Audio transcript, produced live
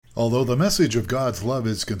Although the message of God's love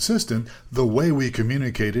is consistent, the way we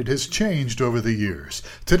communicate it has changed over the years.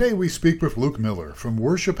 Today we speak with Luke Miller from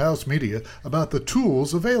WorshipHouse Media about the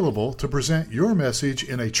tools available to present your message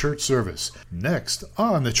in a church service. Next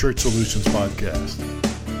on the Church Solutions Podcast.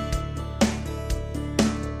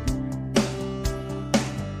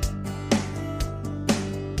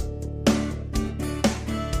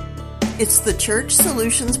 It's the Church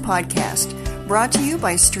Solutions Podcast, brought to you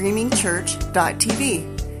by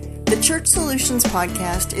streamingchurch.tv. The Church Solutions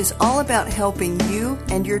Podcast is all about helping you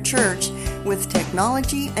and your church with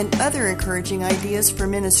technology and other encouraging ideas for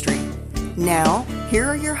ministry. Now, here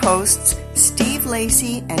are your hosts, Steve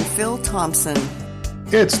Lacey and Phil Thompson.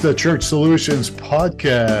 It's the Church Solutions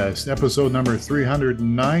Podcast, episode number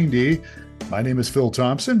 390. My name is Phil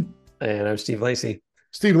Thompson. And I'm Steve Lacey.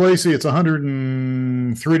 Steve Lacey, it's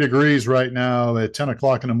 103 degrees right now at 10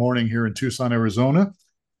 o'clock in the morning here in Tucson, Arizona.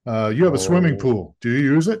 You have a swimming pool. Do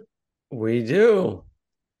you use it? We do.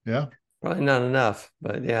 Yeah. Probably not enough,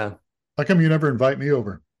 but yeah. How come you never invite me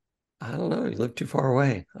over? I don't know. You live too far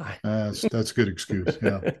away. That's a good excuse.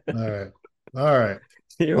 Yeah. All right.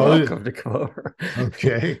 You're welcome to come over.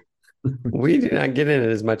 Okay. We do not get in it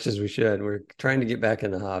as much as we should. We're trying to get back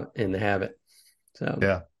in the habit. So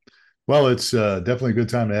yeah. Well, it's definitely a good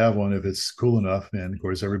time to have one if it's cool enough. And of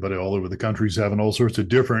course, everybody all over the country is having all sorts of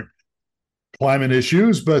different climate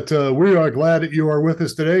issues, but we are glad that you are with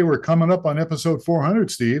us today. We're coming up on episode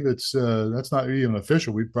 400, Steve. It's that's not even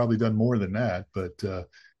official. We've probably done more than that, but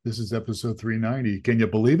this is episode 390. Can you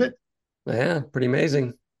believe it? Yeah, pretty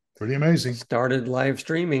amazing. Pretty amazing. Started live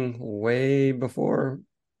streaming way before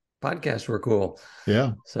podcasts were cool.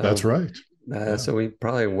 Yeah, so, that's right. Yeah. So we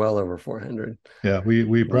probably well over 400. Yeah,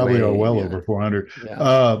 we probably are well over 400.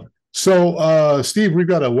 Yeah. So, Steve, we've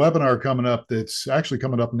got a webinar coming up that's actually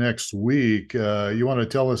coming up next week. You want to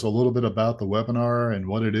tell us a little bit about the webinar and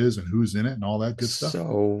what it is and who's in it and all that good stuff?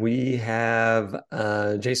 So we have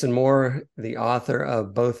Jason Moore, the author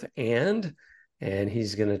of Both and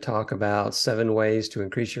he's going to talk about 7 ways to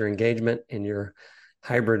increase your engagement in your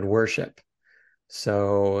hybrid worship.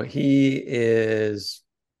 So he is,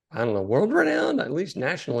 world renowned, at least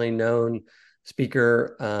nationally known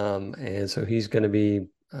speaker. And so he's going to be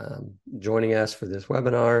joining us for this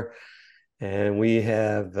webinar, and we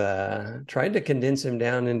have tried to condense him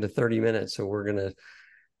down into 30 minutes. So we're going to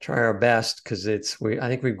try our best, because I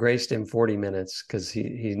think we've graced him 40 minutes because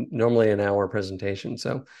he normally an hour presentation.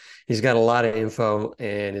 So he's got a lot of info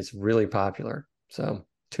and it's really popular. So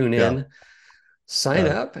tune in, sign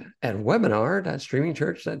up at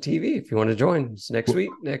webinar.streamingchurch.tv if you want to join. It's next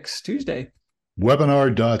week, next Tuesday.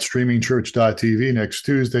 Webinar.streamingchurch.tv next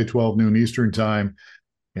Tuesday, 12 noon Eastern time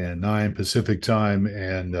and 9 Pacific time.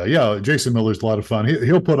 And Jason Miller's a lot of fun.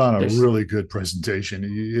 He'll put on a really good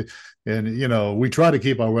presentation. And, we try to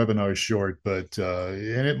keep our webinars short, but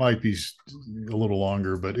and it might be a little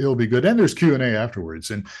longer, but it'll be good. And there's Q&A afterwards.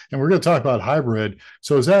 And we're going to talk about hybrid.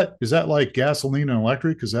 So is that like gasoline and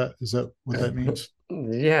electric? Is that what that means?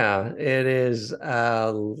 Yeah, it is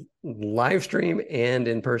live stream and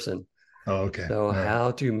in person. Oh, okay. So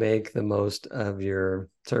how to make the most of your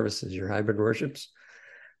services, your hybrid worships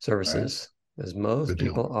services, as most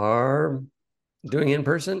people are doing in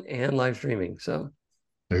person and live streaming. So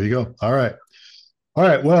there you go. All right.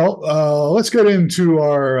 Well, let's get into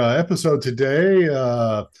our episode today.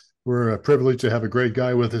 We're privileged to have a great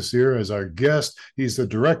guy with us here as our guest. He's the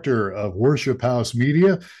director of WorshipHouse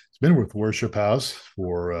Media. He's been with WorshipHouse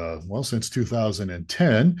for, since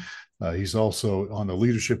 2010. He's also on the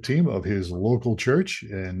leadership team of his local church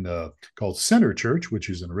called Center Church, which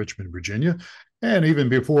is in Richmond, Virginia. And even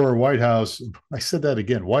before White House, I said that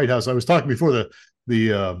again, White House. I was talking before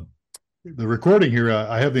the recording here.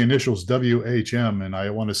 I have the initials WHM, and I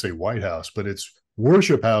want to say White House, but it's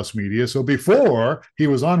WorshipHouse Media. So before he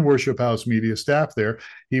was on WorshipHouse Media staff there,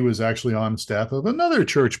 he was actually on staff of another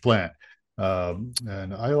church plant.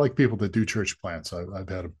 And I like people that do church plants. I've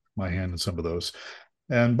had my hand in some of those.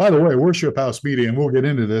 And by the way, WorshipHouse Media, and we'll get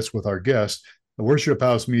into this with our guest, the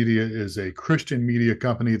WorshipHouse Media is a Christian media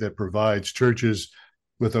company that provides churches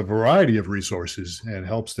with a variety of resources and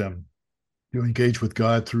helps them to engage with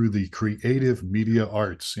God through the creative media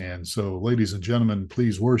arts. And so, ladies and gentlemen,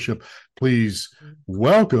 please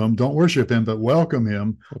welcome, don't worship him, but welcome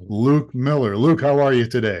him, Luke Miller. Luke, how are you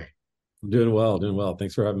today? I'm doing well.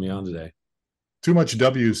 Thanks for having me on today. Too much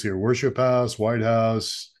W's here, WorshipHouse, White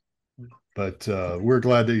House. But we're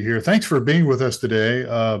glad that you're here. Thanks for being with us today.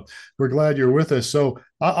 We're glad you're with us. So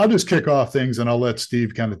I'll just kick off things, and I'll let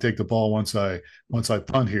Steve kind of take the ball once I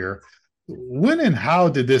punt here. When and how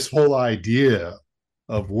did this whole idea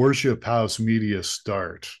of WorshipHouse Media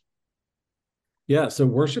start? Yeah, so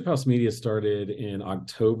WorshipHouse Media started in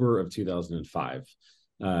October of 2005.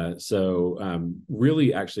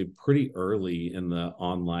 Really actually pretty early in the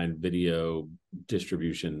online video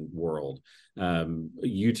distribution world.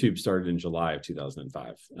 YouTube started in July of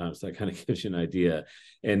 2005. So that kind of gives you an idea.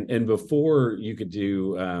 And before you could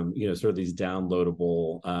do, sort of these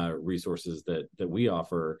downloadable resources that we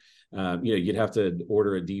offer, you'd have to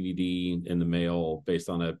order a DVD in the mail based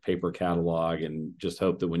on a paper catalog and just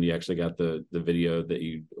hope that when you actually got the video that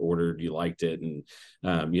you ordered, you liked it and,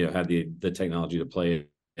 had the technology to play it.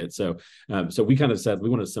 So we kind of said we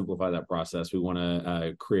want to simplify that process. We want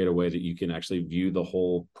to create a way that you can actually view the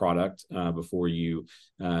whole product before you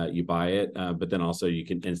buy it, but then also you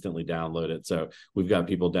can instantly download it. So we've got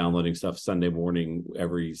people downloading stuff Sunday morning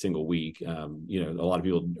every single week. A lot of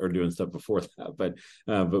people are doing stuff before that,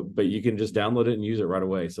 but you can just download it and use it right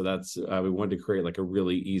away. So that's we wanted to create like a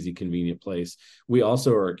really easy, convenient place. We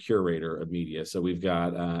also are a curator of media, so we've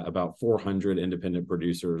got about 400 independent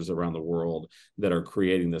producers around the world that are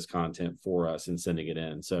creating this content for us and sending it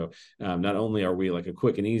in. So not only are we like a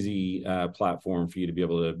quick and easy platform for you to be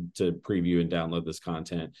able to preview and download this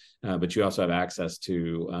content, but you also have access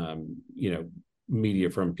to media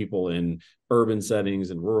from people in urban settings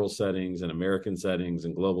and rural settings and American settings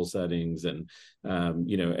and global settings and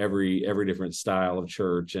every different style of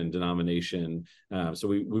church and denomination. So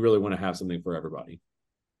we really want to have something for everybody.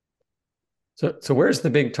 So where's the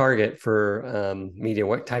big target for media?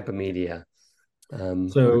 What type of media?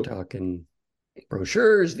 We're talking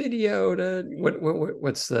brochures, video.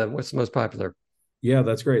 What's the most popular? Yeah,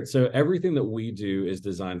 that's great. So everything that we do is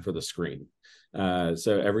designed for the screen.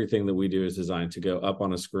 So everything that we do is designed to go up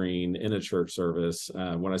on a screen in a church service.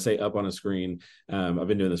 When I say up on a screen, I've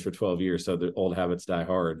been doing this for 12 years, so the old habits die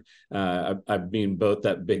hard. I mean both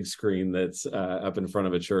that big screen that's up in front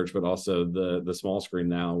of a church, but also the small screen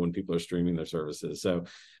now when people are streaming their services. So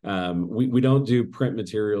we don't do print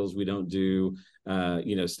materials. We don't do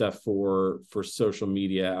stuff for social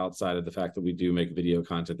media outside of the fact that we do make video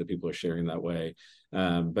content that people are sharing that way.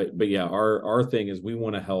 But yeah, our thing is we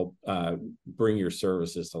want to help bring your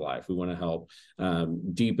services to life. We want to help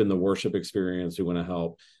deepen the worship experience. We want to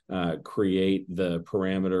help create the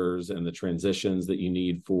parameters and the transitions that you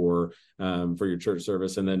need for your church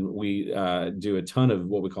service. And then we do a ton of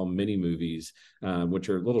what we call mini movies, which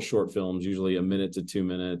are little short films, usually a minute to 2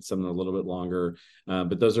 minutes, some are a little bit longer.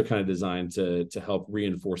 But those are kind of designed to help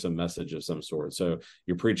reinforce a message of some sort. So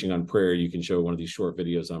you're preaching on prayer, you can show one of these short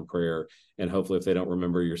videos on prayer, and hopefully if they don't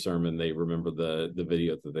remember your sermon, they remember the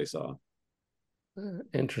video that they saw.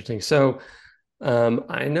 Interesting. So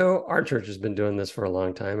I know our church has been doing this for a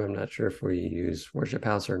long time. I'm not sure if we use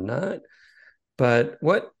WorshipHouse or not, but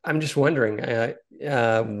I'm just wondering,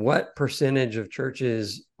 what percentage of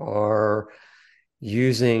churches are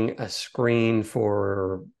using a screen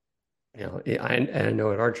for, I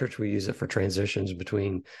know at our church, we use it for transitions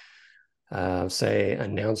between, say,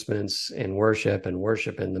 announcements in worship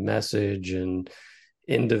and the message and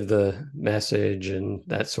end of the message and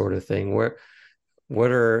that sort of thing.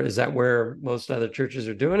 Is that where most other churches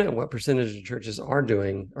are doing it? And what percentage of churches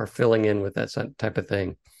are filling in with that type of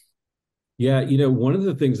thing? Yeah, one of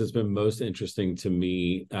the things that's been most interesting to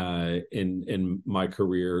me in my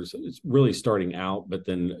career is really starting out, but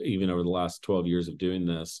then even over the last 12 years of doing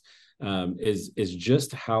this, is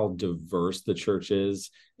just how diverse the church is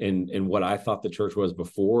and what I thought the church was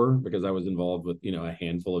before, because I was involved with, a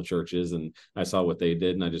handful of churches and I saw what they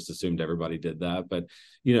did and I just assumed everybody did that. But,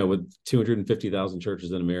 with 250,000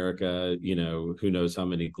 churches in America, who knows how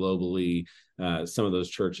many globally, some of those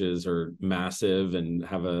churches are massive and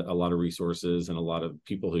have a lot of resources and a lot of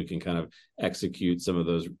people who can kind of execute some of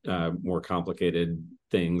those more complicated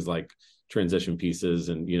things like transition pieces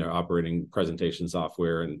and operating presentation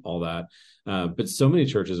software and all that, but so many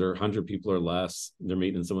churches are 100 people or less. They're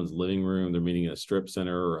meeting in someone's living room, they're meeting in a strip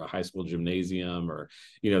center or a high school gymnasium, or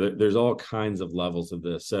there's all kinds of levels of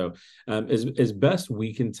this. So as best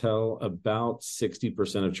we can tell, about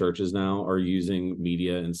 60% of churches now are using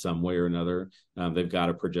media in some way or another. They've got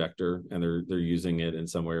a projector and they're using it in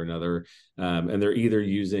some way or another, and they're either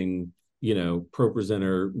using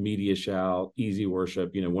ProPresenter, Media Shout, Easy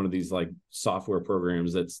Worship, one of these like software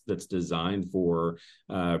programs that's designed for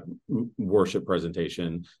worship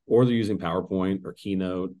presentation, or they're using PowerPoint or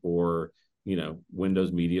Keynote or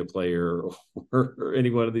Windows Media Player or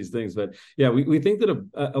any one of these things. But yeah, we think that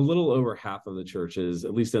a little over half of the churches,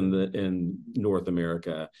 at least in North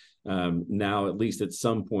America, now at least at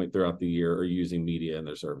some point throughout the year, are using media in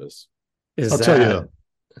their service. Tell you.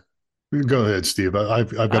 Go ahead, Steve.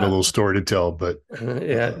 I've got a little story to tell, but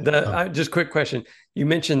just quick question. You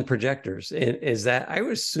mentioned projectors. Is that, I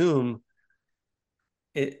would assume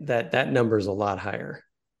that number is a lot higher.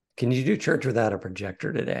 Can you do church without a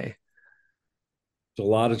projector today? There's a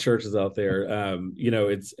lot of churches out there.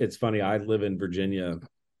 It's funny. I live in Virginia,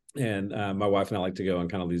 and my wife and I like to go on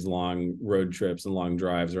kind of these long road trips and long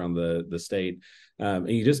drives around the state. And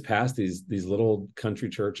you just pass these little country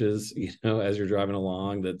churches, as you're driving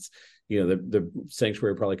along. That's, the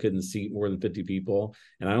sanctuary probably couldn't seat more than 50 people.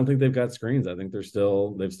 And I don't think they've got screens. I think they've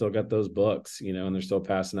still got those books, and they're still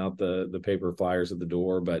passing out the paper flyers at the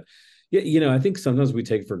door. But yeah, I think sometimes we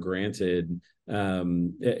take for granted,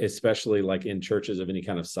 especially like in churches of any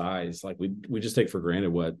kind of size, like we just take for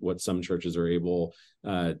granted what some churches are able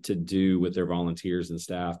to do with their volunteers and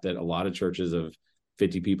staff, that a lot of churches of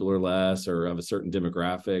 50 people or less, or of a certain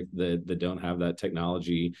demographic that don't have that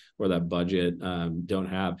technology or that budget, don't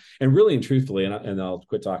have. And really and truthfully, and I'll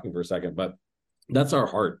quit talking for a second, but that's our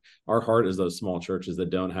heart. Our heart is those small churches that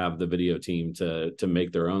don't have the video team to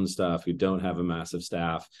make their own stuff, who don't have a massive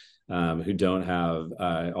staff, who don't have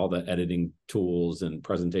all the editing tools and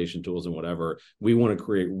presentation tools and whatever. We want to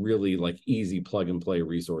create really like easy plug and play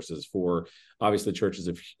resources for obviously churches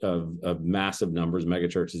of massive numbers. Mega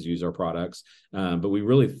churches use our products, but we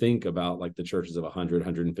really think about like the churches of 100,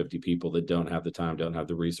 150 people that don't have the time, don't have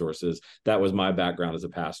the resources. That was my background as a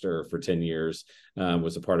pastor for 10 years,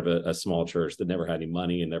 was a part of a small church that never had any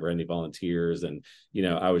money and never had any volunteers. And,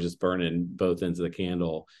 I was just burning both ends of the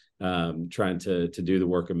candle, trying to do the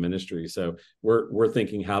work of ministry. So we're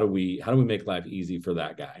thinking, how do we make life easy for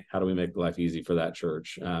that guy? How do we make life easy for that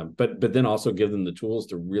church? But then also give them the tools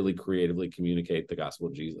to really creatively communicate the gospel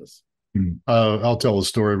of Jesus. I'll tell a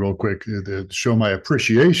story real quick to show my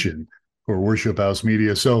appreciation for WorshipHouse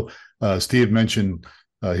Media. So Steve mentioned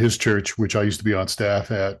his church, which I used to be on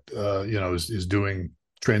staff at, is doing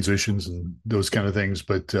transitions and those kind of things.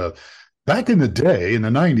 But back in the day, in the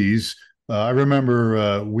 90s, I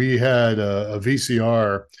remember we had a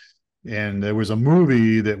VCR, and there was a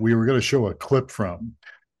movie that we were going to show a clip from.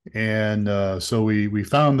 And so we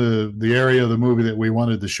found the area of the movie that we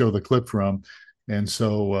wanted to show the clip from. And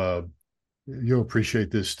so you'll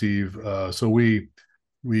appreciate this, Steve. So we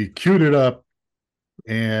queued it up,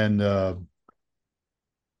 and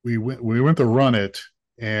we went to run it.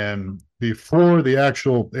 And before the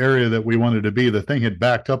actual area that we wanted to be, the thing had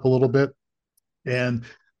backed up a little bit. And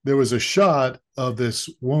there was a shot of this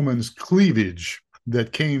woman's cleavage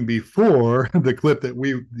that came before the clip that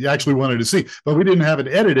we actually wanted to see, but we didn't have it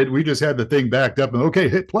edited. We just had the thing backed up and okay,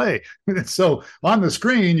 hit play. So on the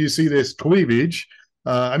screen, you see this cleavage.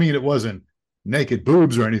 It wasn't naked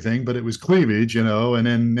boobs or anything, but it was cleavage, and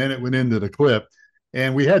then it went into the clip.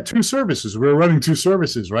 And we had two services. We were running two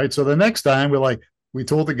services, right? So the next time we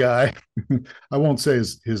told the guy, I won't say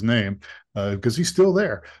his name because he's still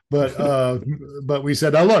there, but we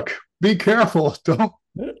said, now look, be careful. Don't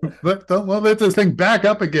let this thing back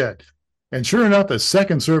up again. And sure enough, the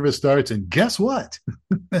second service starts, and guess what?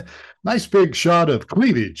 Nice big shot of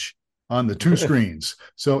cleavage on the two screens.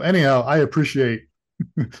 So anyhow, I appreciate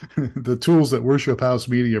the tools that WorshipHouse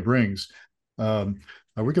Media brings. Are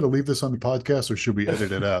we going to leave this on the podcast, or should we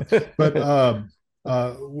edit it out? But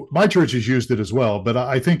my church has used it as well, but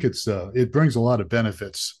I think it brings a lot of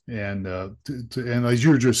benefits. And and as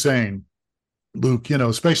you were just saying, Luke,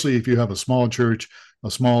 especially if you have a small church,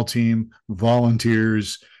 a small team,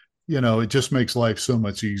 volunteers, it just makes life so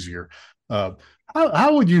much easier.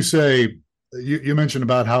 How would you say, you mentioned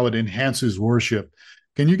about how it enhances worship?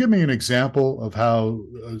 Can you give me an example of how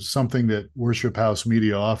something that WorshipHouse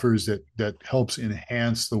Media offers that helps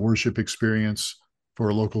enhance the worship experience for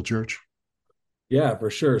a local church? Yeah, for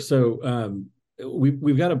sure. So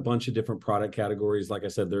we've got a bunch of different product categories. Like I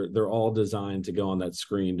said, they're all designed to go on that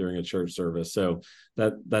screen during a church service. So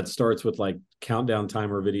that starts with like countdown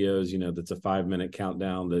timer videos. That's a 5-minute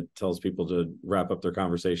countdown that tells people to wrap up their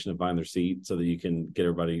conversation and find their seat so that you can get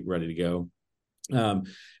everybody ready to go.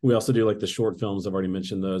 We also do like the short films. I've already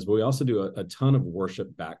mentioned those, but we also do a ton of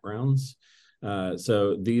worship backgrounds.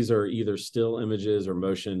 So these are either still images or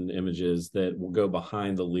motion images that will go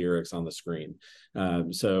behind the lyrics on the screen.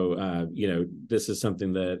 This is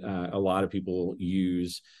something that a lot of people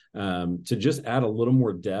use to just add a little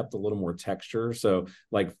more depth, a little more texture. So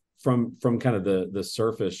like from kind of the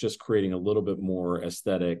surface, just creating a little bit more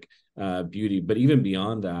aesthetic beauty. But even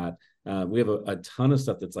beyond that, we have a ton of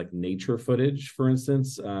stuff that's like nature footage, for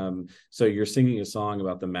instance. So you're singing a song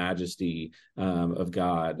about the majesty of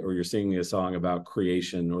God, or you're singing a song about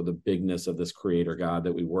creation or the bigness of this creator God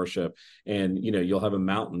that we worship. And, you'll have a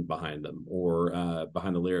mountain behind them, or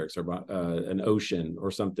behind the lyrics, or an ocean or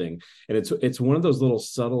something. And it's one of those little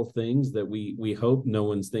subtle things that we hope no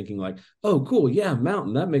one's thinking like, oh, cool. Yeah,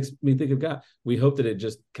 mountain. That makes me think of God. We hope that it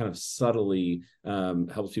just kind of subtly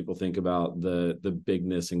helps people think about the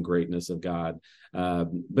bigness and greatness of God.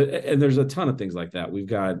 And there's a ton of things like that. We've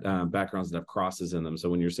got backgrounds that have crosses in them. So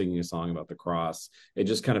when you're singing a song about the cross, it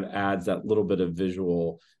just kind of adds that little bit of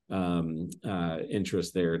visual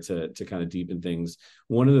interest there to kind of deepen things.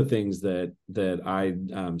 One of the things that I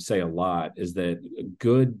say a lot is that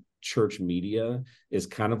good church media is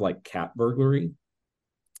kind of like cat burglary.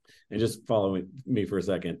 And just follow me for a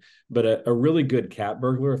second. But a really good cat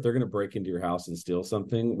burglar, if they're going to break into your house and steal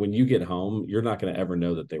something, when you get home, you're not going to ever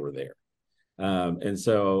know that they were there. And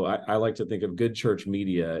so I like to think of good church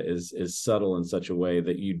media is subtle in such a way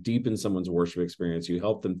that you deepen someone's worship experience. You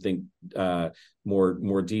help them think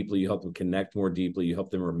more deeply. You help them connect more deeply. You help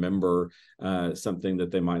them remember something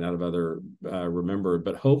that they might not have remembered.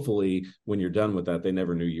 But hopefully, when you're done with that, they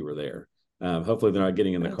never knew you were there. Hopefully they're not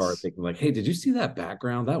getting in the car thinking like, hey, did you see that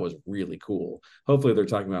background? That was really cool. Hopefully they're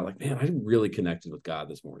talking about like, man, I really connected with God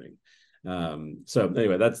this morning. So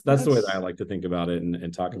anyway, that's the way that I like to think about it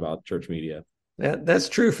and talk about church media. That's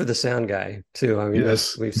true for the sound guy too. I mean,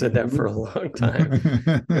 Yes. we've said that for a long time.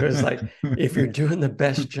 It was like, if you're doing the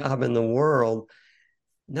best job in the world,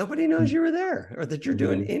 nobody knows you were there or that you're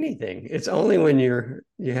doing anything. It's only when you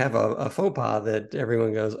have a faux pas that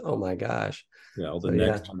everyone goes, oh my gosh. Yeah, all the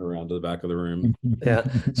necks turn around to the back of the room. Yeah.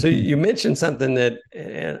 So you mentioned something that,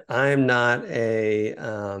 and I'm not a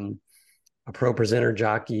pro presenter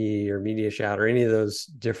jockey or media shout or any of those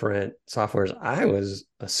different softwares. I was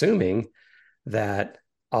assuming that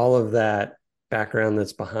all of that background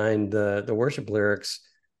that's behind the worship lyrics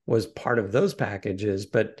was part of those packages.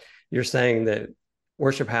 But you're saying that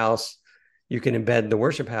Worship House, you can embed the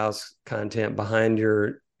Worship House content behind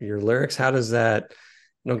your lyrics. How does that?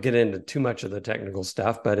 Don't get into too much of the technical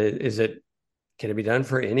stuff, but can it be done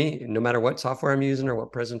for no matter what software I'm using or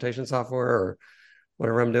what presentation software or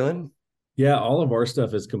whatever I'm doing? Yeah, all of our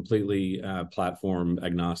stuff is completely platform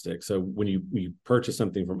agnostic. So when you purchase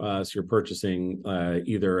something from us, you're purchasing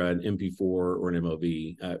either an MP4 or an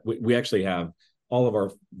MOV. We actually have all of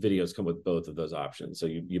our videos come with both of those options. So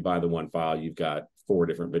you buy the one file, you've got 4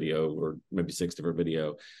 different video or maybe 6 different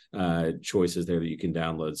video choices there that you can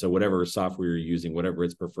download. So whatever software you're using, whatever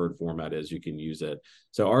its preferred format is, you can use it.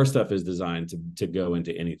 So our stuff is designed to go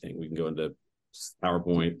into anything. We can go into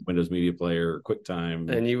PowerPoint, Windows Media Player, QuickTime.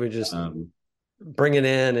 And you would just bring it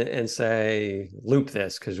in and say, loop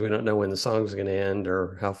this, because we don't know when the song's going to end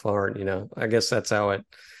or how far, I guess that's how it,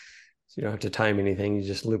 you don't have to time anything. You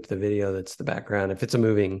just loop the video. That's the background. If it's a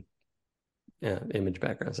moving image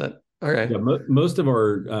background set. All right. Yeah, most of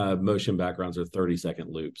our motion backgrounds are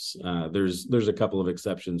 30-second loops. There's a couple of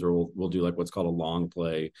exceptions where we'll do like what's called a long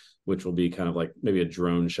play, which will be kind of like maybe a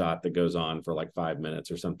drone shot that goes on for like 5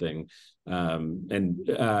 minutes or something. The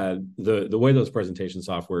way those presentation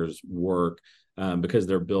softwares work, because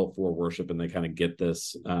they're built for worship and they kind of get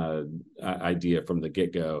this idea from the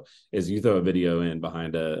get-go, is you throw a video in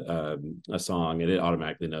behind a song and it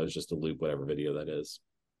automatically knows just to loop whatever video that is.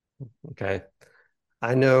 Okay.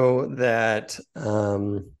 I know that,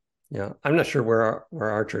 I'm not sure where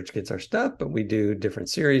our church gets our stuff, but we do different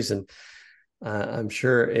series, and I'm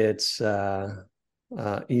sure it's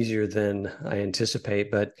easier than I anticipate.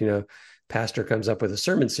 But, pastor comes up with a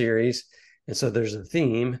sermon series, and so there's a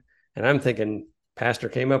theme, and I'm thinking pastor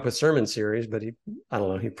came up with sermon series, but I don't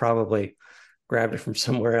know, he probably grabbed it from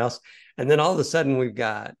somewhere else. And then all of a sudden we've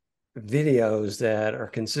got videos that are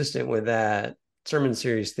consistent with that sermon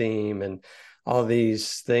series theme and all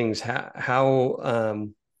these things. How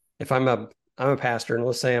if I'm a pastor, and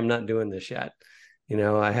let's say I'm not doing this yet,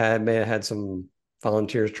 I may have had some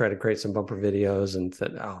volunteers try to create some bumper videos and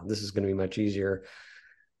said, oh, this is going to be much easier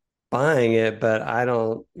buying it, but I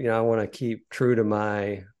don't, I want to keep true to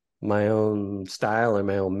my own style and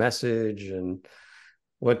my own message. And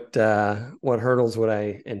what hurdles would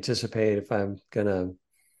I anticipate if I'm gonna,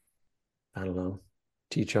 I don't know,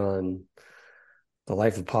 teach on the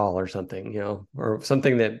life of Paul or something, or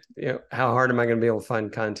something that, how hard am I going to be able to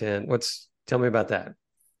find content? Tell me about that.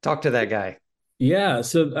 Talk to that guy. Yeah.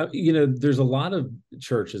 So, there's a lot of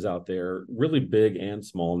churches out there, really big and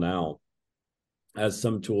small now, as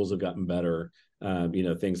some tools have gotten better.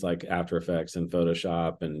 Things like After Effects and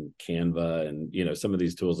Photoshop and Canva, and, some of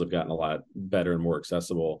these tools have gotten a lot better and more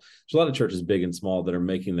accessible. There's a lot of churches, big and small, that are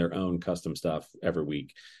making their own custom stuff every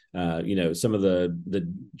week. Some of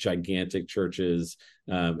the gigantic churches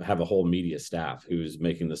have a whole media staff who's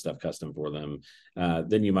making the stuff custom for them.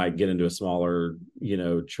 Then you might get into a smaller,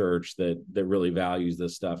 church that really values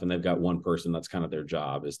this stuff, and they've got one person that's kind of their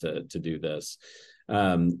job is to do this.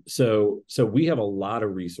 So we have a lot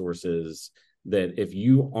of resources that if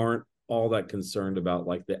you aren't all that concerned about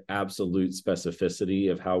like the absolute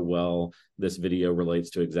specificity of how well this video relates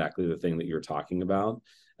to exactly the thing that you're talking about.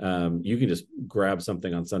 You can just grab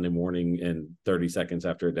something on Sunday morning and 30 seconds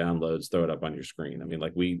after it downloads, throw it up on your screen. I mean,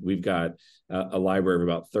 like we've got a library of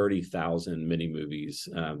about 30,000 mini movies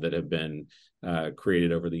that have been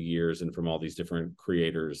created over the years and from all these different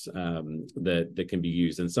creators that can be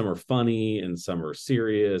used. And some are funny and some are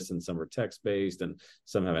serious and some are text-based and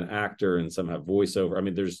some have an actor and some have voiceover. I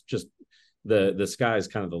mean, there's just the sky is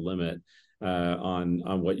kind of the limit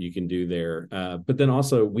on what you can do there. But then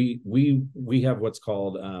also we have what's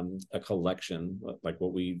called a collection, like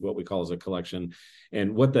what we call as a collection.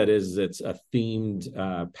 And what that is, it's a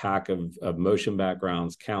themed pack of motion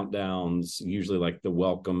backgrounds, countdowns, usually like the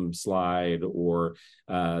welcome slide or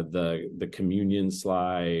the communion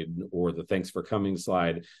slide or the thanks for coming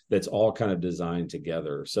slide, that's all kind of designed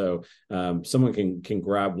together. So someone can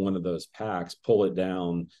grab one of those packs, pull it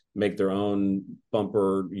down, make their own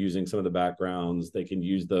bumper using some of the backgrounds. They can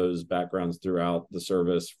use those backgrounds throughout the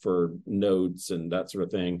service for notes and that sort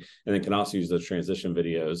of thing. And they can also use those transition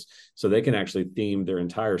videos. So they can actually theme their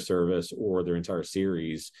entire service or their entire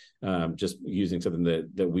series just using something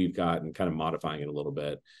that we've got and kind of modifying it a little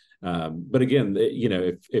bit. But again,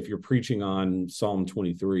 if you're preaching on Psalm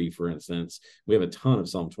 23, for instance, we have a ton of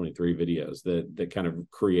Psalm 23 videos that kind of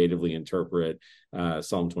creatively interpret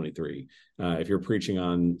Psalm 23. If you're preaching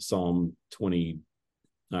on Psalm 20,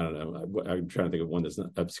 I don't know, I'm trying to think of one that's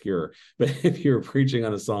not obscure, but if you're preaching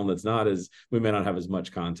on a Psalm that's not we may not have as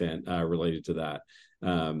much content related to that.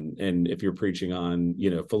 And if you're preaching on,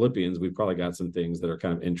 Philippians, we've probably got some things that are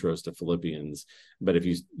kind of intros to Philippians. But if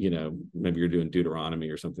maybe you're doing Deuteronomy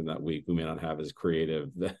or something that week, we may not have as creative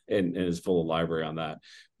and as full a library on that.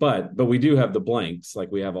 But we do have the blanks,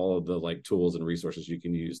 like we have all of the like tools and resources you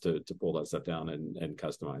can use to pull that stuff down and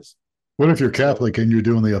customize. What if you're Catholic and you're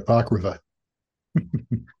doing the Apocrypha?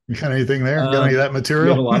 You got anything there? Got any of that material? We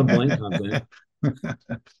have a lot of blank content.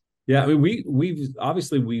 Yeah, I mean,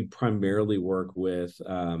 we primarily work with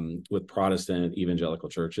Protestant evangelical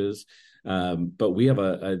churches, but we have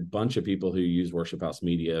a bunch of people who use WorshipHouse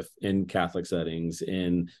Media in Catholic settings,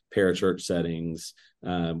 in parachurch settings.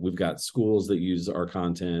 We've got schools that use our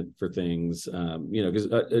content for things, because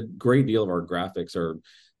a great deal of our graphics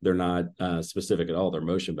they're not specific at all. They're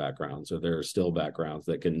motion backgrounds or they're still backgrounds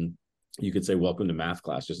that you could say welcome to math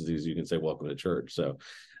class just as easy as you can say welcome to church. So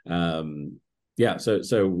yeah,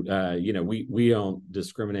 we don't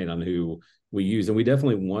discriminate on who we use, and we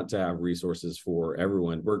definitely want to have resources for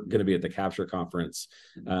everyone. We're going to be at the Capture Conference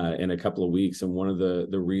in a couple of weeks, and one of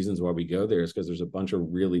the reasons why we go there is because there's a bunch of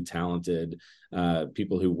really talented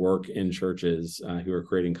people who work in churches who are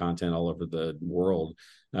creating content all over the world.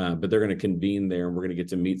 But they're going to convene there, and we're going to get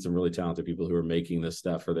to meet some really talented people who are making this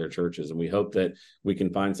stuff for their churches. And we hope that we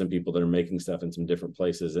can find some people that are making stuff in some different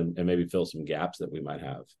places and maybe fill some gaps that we might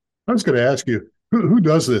have. I was going to ask you, who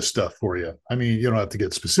does this stuff for you? I mean, you don't have to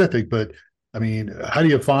get specific, but I mean, how do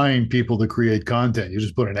you find people to create content? You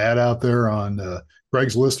just put an ad out there on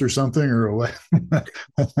Craigslist or something, or what?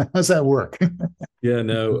 How's that work? Yeah,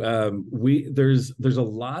 no, there's a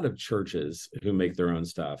lot of churches who make their own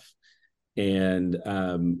stuff. And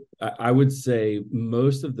I would say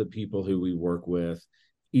most of the people who we work with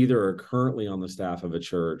either are currently on the staff of a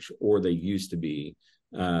church or they used to be.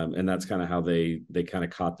 And that's kind of how they kind of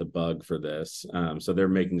caught the bug for this. So they're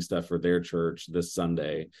making stuff for their church this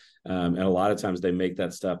Sunday. And a lot of times they make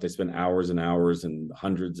that stuff. They spend hours and hours and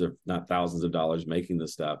hundreds of, not thousands of dollars making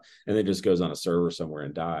this stuff. And it just goes on a server somewhere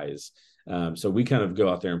and dies. So we kind of go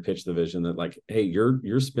out there and pitch the vision that like, hey,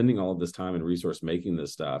 you're spending all of this time and resource making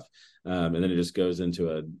this stuff. And then it just goes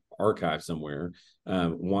into an archive somewhere.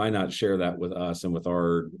 Why not share that with us and we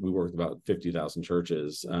work with about 50,000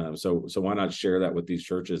 churches. So why not share that with these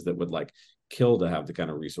churches that would like kill to have the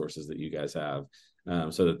kind of resources that you guys have,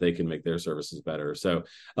 so that they can make their services better. So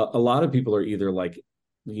a lot of people are either like,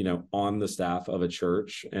 on the staff of a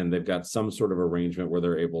church and they've got some sort of arrangement where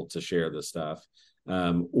they're able to share this stuff.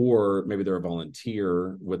 Or maybe they're a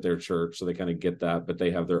volunteer with their church, so they kind of get that, but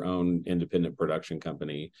they have their own independent production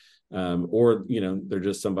company. Or, they're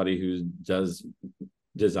just somebody who does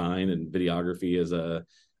design and videography as a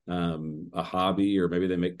hobby, or maybe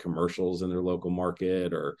they make commercials in their local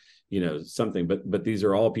market or, something. But these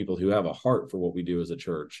are all people who have a heart for what we do as a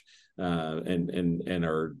church, and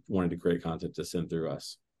are wanting to create content to send through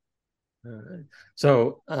us. All right.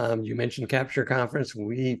 So you mentioned Capture Conference.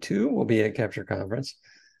 We too will be at Capture Conference.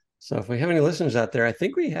 So if we have any listeners out there, I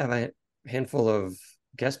think we have a handful of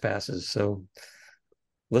guest passes. So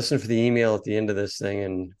listen for the email at the end of this thing.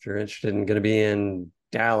 And if you're interested in going to be in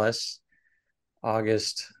Dallas,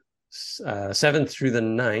 August 7th through the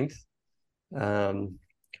 9th,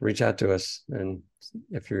 reach out to us. And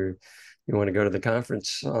if you want to go to the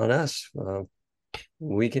conference on us,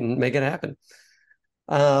 we can make it happen.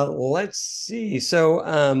 Let's see.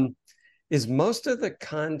 So is most of the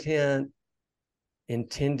content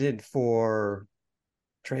intended for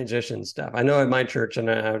transition stuff? I know at my church, and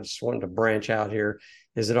I just wanted to branch out here,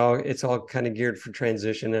 it's all kind of geared for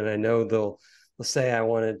transition. And I know they'll say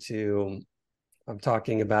I'm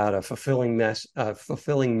talking about a fulfilling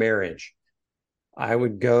marriage. I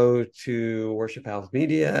would go to WorshipHouse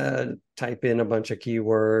Media, type in a bunch of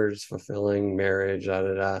keywords, fulfilling marriage,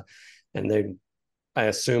 and I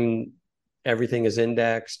assume everything is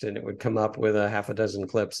indexed, and it would come up with a half a dozen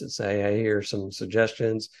clips that say, "Hey, here's some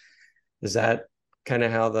suggestions." Is that kind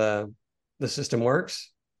of how the system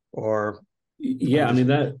works? Or yeah, I mean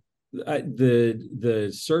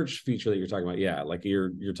the search feature that you're talking about, yeah, like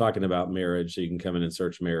you're talking about marriage, so you can come in and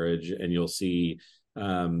search marriage, and you'll see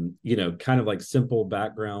kind of like simple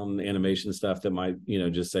background animation stuff that might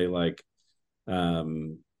just say like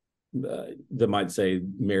that might say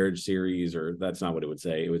marriage series, or that's not what it would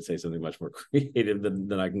say. It would say something much more creative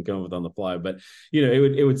than I can come up with on the fly. But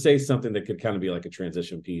it would say something that could kind of be like a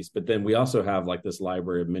transition piece. But then we also have like this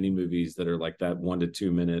library of mini movies that are like that 1 to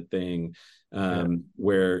 2 minute thing,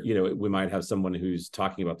 where we might have someone who's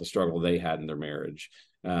talking about the struggle they had in their marriage.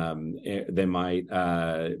 They might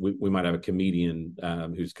we might have a comedian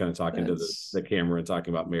who's kind of talking to the camera and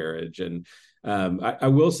talking about marriage. And I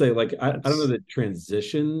will say, like, I don't know that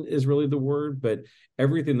transition is really the word, but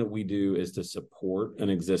everything that we do is to support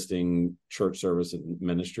an existing church service and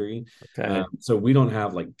ministry. Okay. So we don't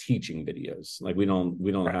have like teaching videos. Like we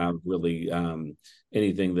don't have really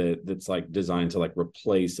anything that's like designed to like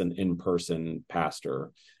replace an in-person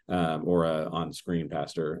pastor or a on-screen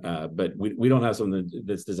pastor. But we don't have something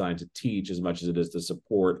that's designed to teach as much as it is to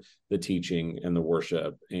support the teaching and the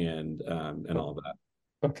worship and all of that.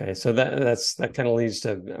 Okay, so that kind of leads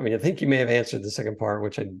to, I mean, I think you may have answered the second part,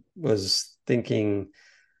 which I was thinking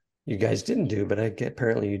you guys didn't do, but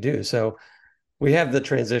apparently you do. So we have the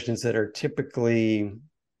transitions that are typically,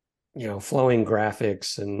 flowing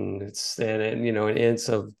graphics, and it's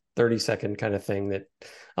a 30-second kind of thing that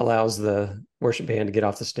allows the worship band to get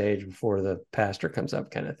off the stage before the pastor comes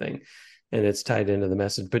up, kind of thing, and it's tied into the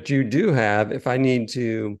message. But you do have, if I need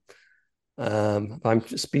to, if I'm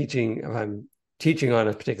teaching on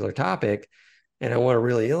a particular topic and I want to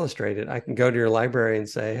really illustrate it, I can go to your library and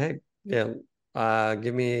say, "Hey,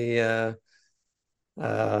 give me an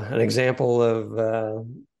example of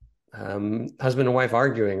husband and wife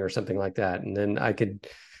arguing," or something like that. And then I could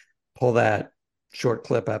pull that short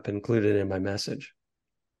clip up, include it in my message.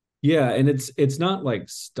 Yeah, and it's not like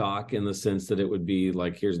stock in the sense that it would be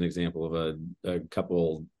like, here's an example of a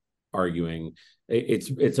couple arguing.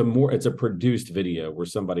 It's a produced video where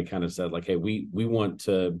somebody kind of said like, "Hey, we want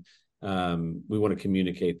to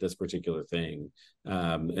communicate this particular thing,"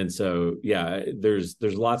 and so there's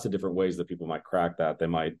lots of different ways that people might crack that. They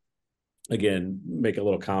might, again, make a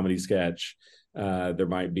little comedy sketch. There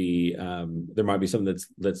might be something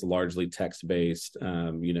that's largely text based,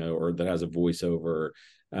 or that has a voiceover.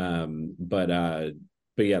 But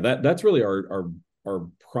yeah, that's really our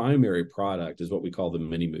primary product is what we call the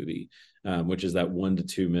mini movie, which is that 1 to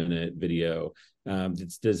 2 minute video.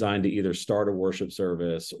 It's designed to either start a worship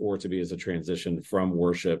service or to be as a transition from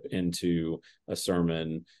worship into a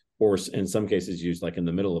sermon, or in some cases used like in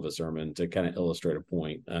the middle of a sermon to kind of illustrate a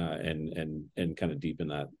point and kind of deepen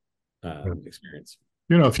that experience.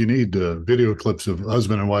 If you need video clips of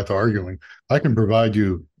husband and wife arguing, I can provide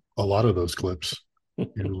you a lot of those clips.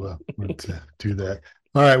 You want to do that.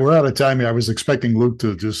 All right, we're out of time here. I was expecting Luke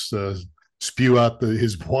to just spew out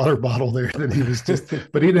his water bottle there that he was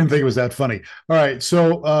but he didn't think it was that funny. All right,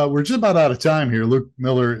 so we're just about out of time here. Luke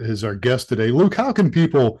Miller is our guest today. Luke, how can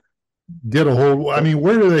people get a hold? I mean,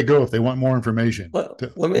 where do they go if they want more information?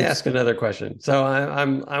 Let me ask another question. So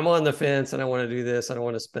I'm on the fence, and I want to do this. I don't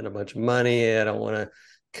want to spend a bunch of money. I don't want to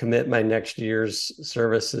commit my next year's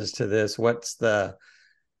services to this. What's the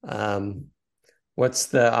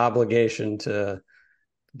obligation to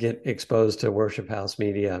get exposed to WorshipHouse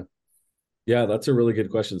Media? Yeah, that's a really good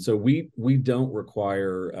question. So we don't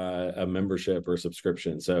require a membership or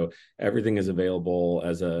subscription. So everything is available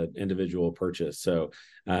as an individual purchase. So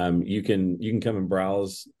you can come and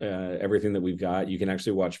browse everything that we've got. You can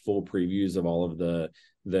actually watch full previews of all of the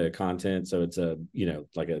the content. So it's a,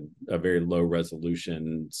 like a very low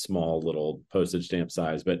resolution, small little postage stamp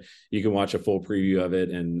size, but you can watch a full preview of it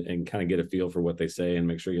and kind of get a feel for what they say and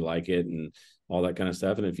make sure you like it and all that kind of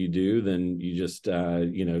stuff. And if you do, then you just,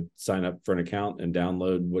 sign up for an account and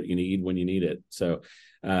download what you need when you need it. So,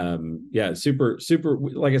 super,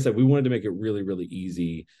 like I said, we wanted to make it really, really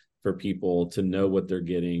easy for people to know what they're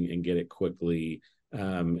getting and get it quickly,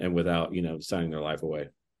 and without, signing their life away.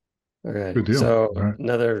 Okay. Good deal. So right.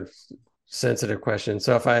 Another sensitive question.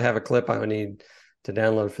 So if I have a clip I would need to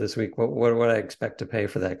download for this week, what would I expect to pay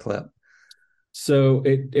for that clip? So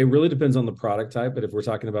it really depends on the product type, but if we're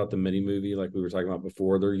talking about the mini movie, like we were talking about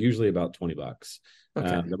before, they're usually about $20.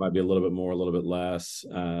 Okay. There might be a little bit more, a little bit less,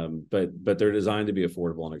 but they're designed to be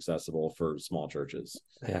affordable and accessible for small churches.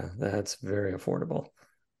 Yeah, that's very affordable.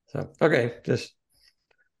 So, okay, just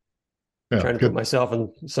trying to good. put myself in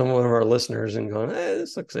some of our listeners and going, hey,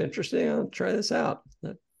 this looks interesting. I'll try this out.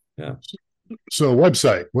 Yeah. So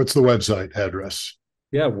website, what's the website address?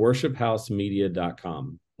 Yeah,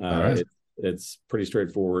 WorshipHouseMedia.com. All right. It's pretty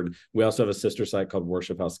straightforward. We also have a sister site called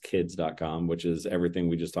WorshipHouseKids.com, which is everything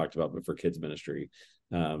we just talked about, but for kids ministry.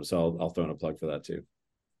 So I'll throw in a plug for that too.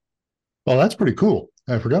 Well, that's pretty cool.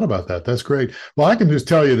 I forgot about that. That's great. Well, I can just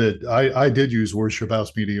tell you that I did use Worship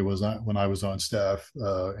House Media when I was on staff,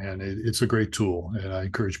 and it's a great tool, and I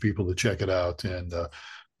encourage people to check it out. And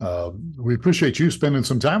we appreciate you spending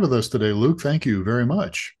some time with us today, Luke. Thank you very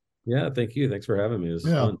much. Yeah, thank you. Thanks for having me. It was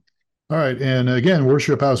fun. All right. And again,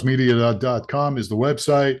 WorshipHouseMedia.com is the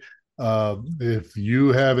website. If you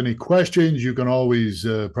have any questions, you can always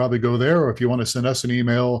probably go there. Or if you want to send us an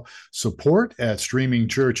email,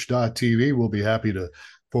 support@streamingchurch.tv. We'll be happy to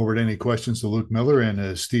forward any questions to Luke Miller. And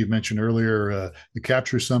as Steve mentioned earlier, the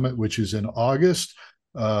Capture Summit, which is in August,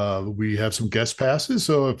 we have some guest passes.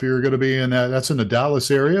 So if you're going to be in that's in the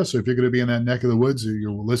Dallas area. So if you're going to be in that neck of the woods, or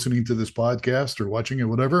you're listening to this podcast or watching it,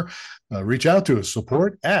 whatever, reach out to us,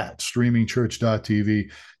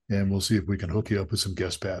 support@streamingchurch.tv. And we'll see if we can hook you up with some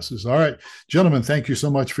guest passes. All right, gentlemen, thank you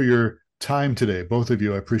so much for your time today. Both of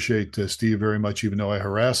you. I appreciate Steve very much, even though I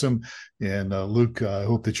harass him. And Luke, I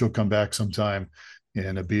hope that you'll come back sometime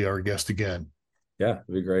and be our guest again. Yeah,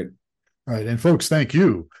 it'd be great. All right. And folks, thank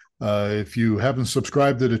you. If you haven't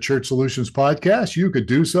subscribed to the Church Solutions Podcast, you could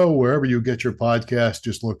do so wherever you get your podcast.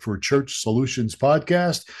 Just look for Church Solutions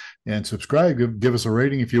Podcast and subscribe. Give us a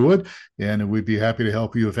rating if you would, and we'd be happy to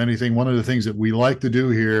help you. If anything, one of the things that we like to do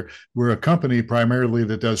here, we're a company primarily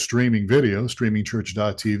that does streaming video,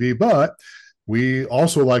 streamingchurch.tv, but we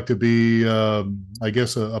also like to be, a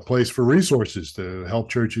place for resources to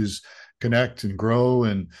help churches connect and grow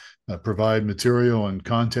and provide material and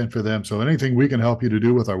content for them. So anything we can help you to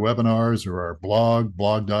do with our webinars or our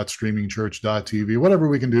blog.streamingchurch.tv, whatever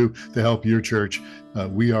we can do to help your church,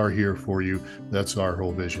 we are here for you. That's our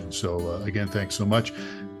whole vision. So again, thanks so much.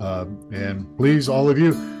 And please, all of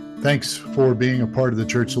you, thanks for being a part of the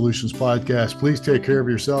Church Solutions Podcast. Please take care of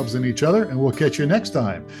yourselves and each other, and we'll catch you next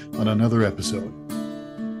time on another episode.